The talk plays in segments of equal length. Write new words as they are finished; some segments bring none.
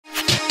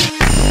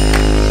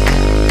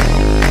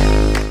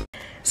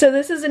So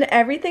this is an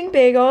everything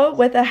bagel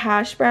with a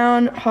hash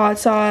brown, hot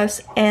sauce,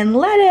 and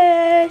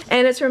lettuce.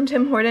 And it's from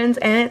Tim Hortons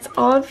and it's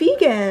all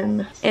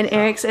vegan. And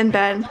Eric's in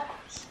bed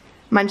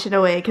munching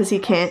away because he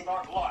can't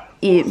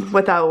eat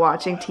without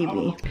watching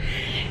TV.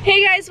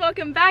 Hey guys,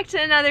 welcome back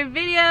to another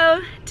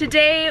video.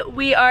 Today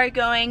we are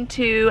going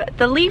to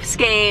the Leafs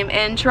game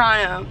in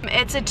Toronto.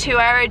 It's a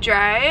 2-hour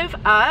drive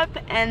up,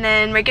 and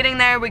then we're getting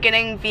there, we're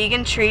getting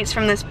vegan treats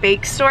from this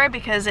bake store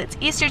because it's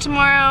Easter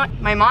tomorrow.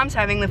 My mom's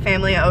having the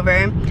family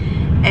over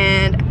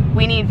and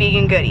we need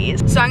vegan goodies.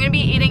 So I'm gonna be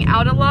eating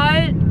out a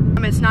lot.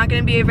 It's not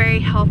gonna be a very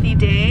healthy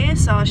day,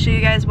 so I'll show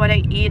you guys what I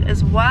eat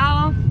as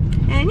well.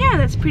 And yeah,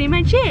 that's pretty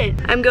much it.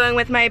 I'm going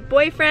with my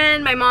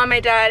boyfriend, my mom,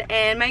 my dad,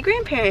 and my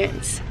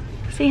grandparents.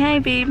 Say hi,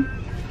 babe.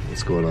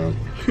 What's going on?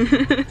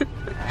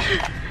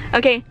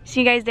 Okay,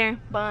 see you guys there.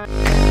 Bye.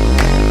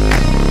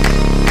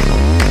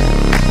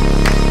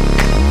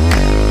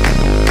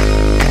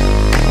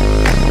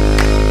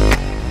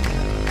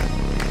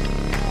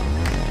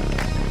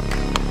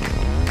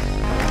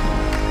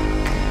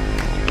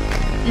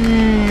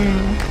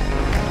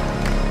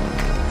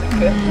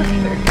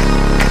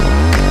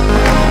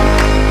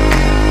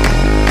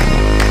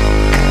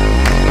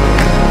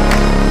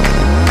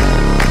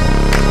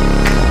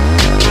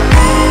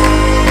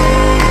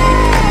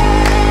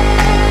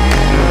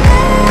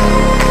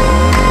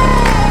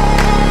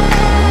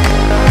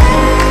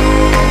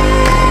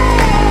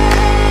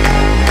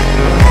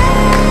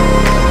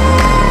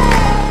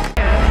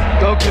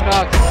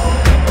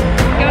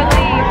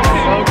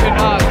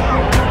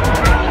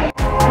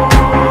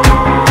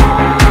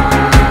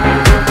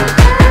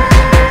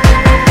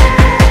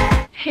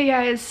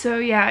 So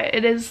yeah,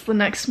 it is the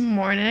next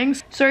morning.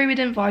 Sorry we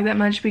didn't vlog that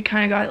much. We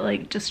kind of got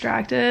like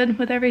distracted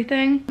with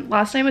everything.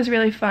 Last night was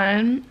really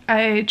fun.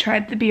 I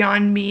tried the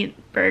Beyond Meat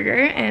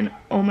burger and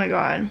oh my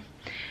god,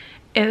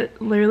 it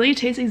literally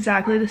tastes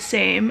exactly the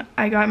same.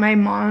 I got my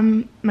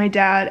mom, my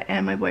dad,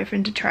 and my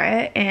boyfriend to try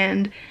it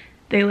and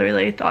they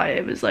literally thought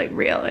it was like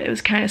real. It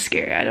was kind of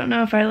scary. I don't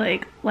know if I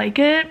like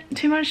it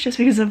too much just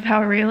because of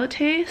how real it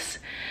tastes.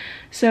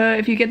 So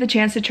if you get the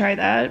chance to try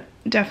that,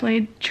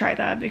 definitely try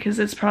that because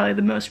it's probably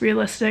the most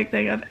realistic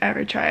thing I've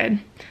ever tried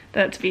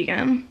that's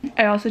vegan.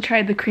 I also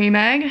tried the cream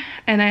egg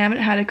and I haven't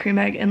had a cream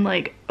egg in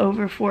like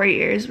over 4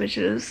 years, which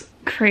is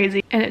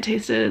crazy. And it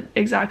tasted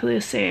exactly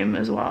the same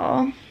as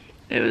well.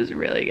 It was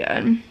really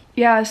good.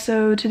 Yeah,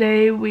 so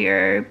today we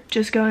are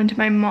just going to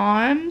my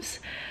mom's.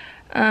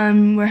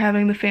 We're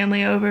having the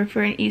family over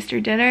for an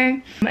Easter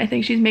dinner. I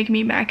think she's making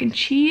me mac and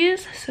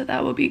cheese, so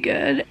that will be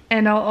good.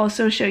 And I'll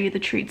also show you the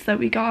treats that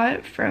we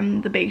got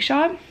from the bake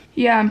shop.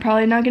 Yeah, I'm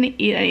probably not gonna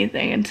eat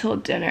anything until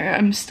dinner.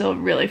 I'm still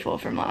really full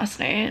from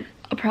last night.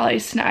 I'll probably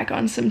snack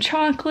on some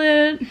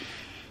chocolate. And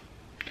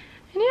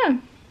yeah,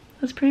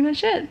 that's pretty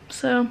much it.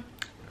 So,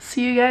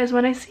 see you guys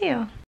when I see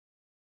you.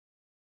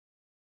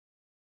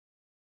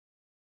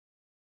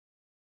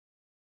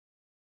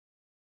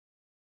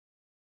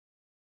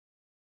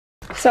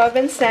 So I've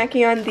been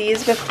snacking on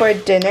these before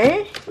dinner.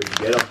 Where'd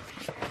you get them?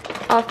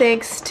 All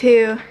thanks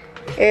to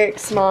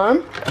Eric's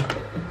mom.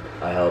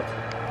 I helped.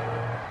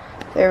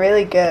 They're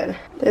really good.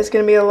 There's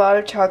gonna be a lot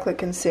of chocolate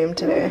consumed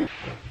today.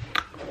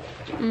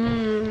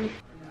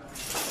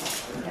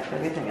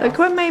 Look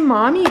what my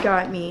mommy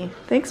got me.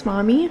 Thanks,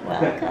 mommy.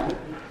 Welcome.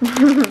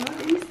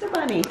 The Easter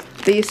Bunny.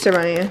 The Easter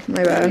Bunny,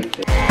 my bad.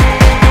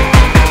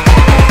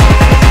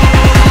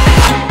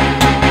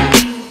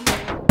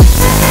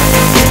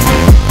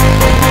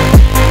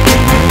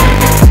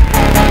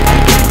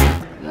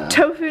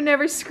 Tofu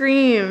never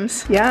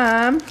screams.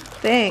 Yum.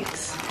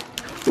 Thanks.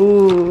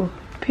 Ooh.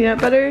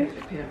 Peanut butter?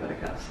 Peanut butter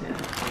cups, yeah.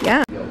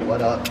 Yeah. Yo,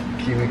 what up?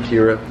 Kiwi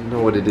Kira. You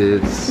know what it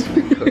is.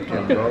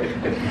 Cooking, bro.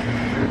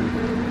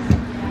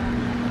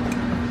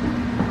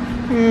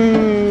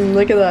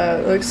 Look at that.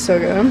 It looks so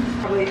good.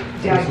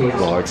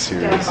 Vlog,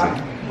 seriously.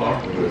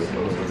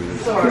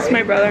 This is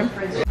my brother.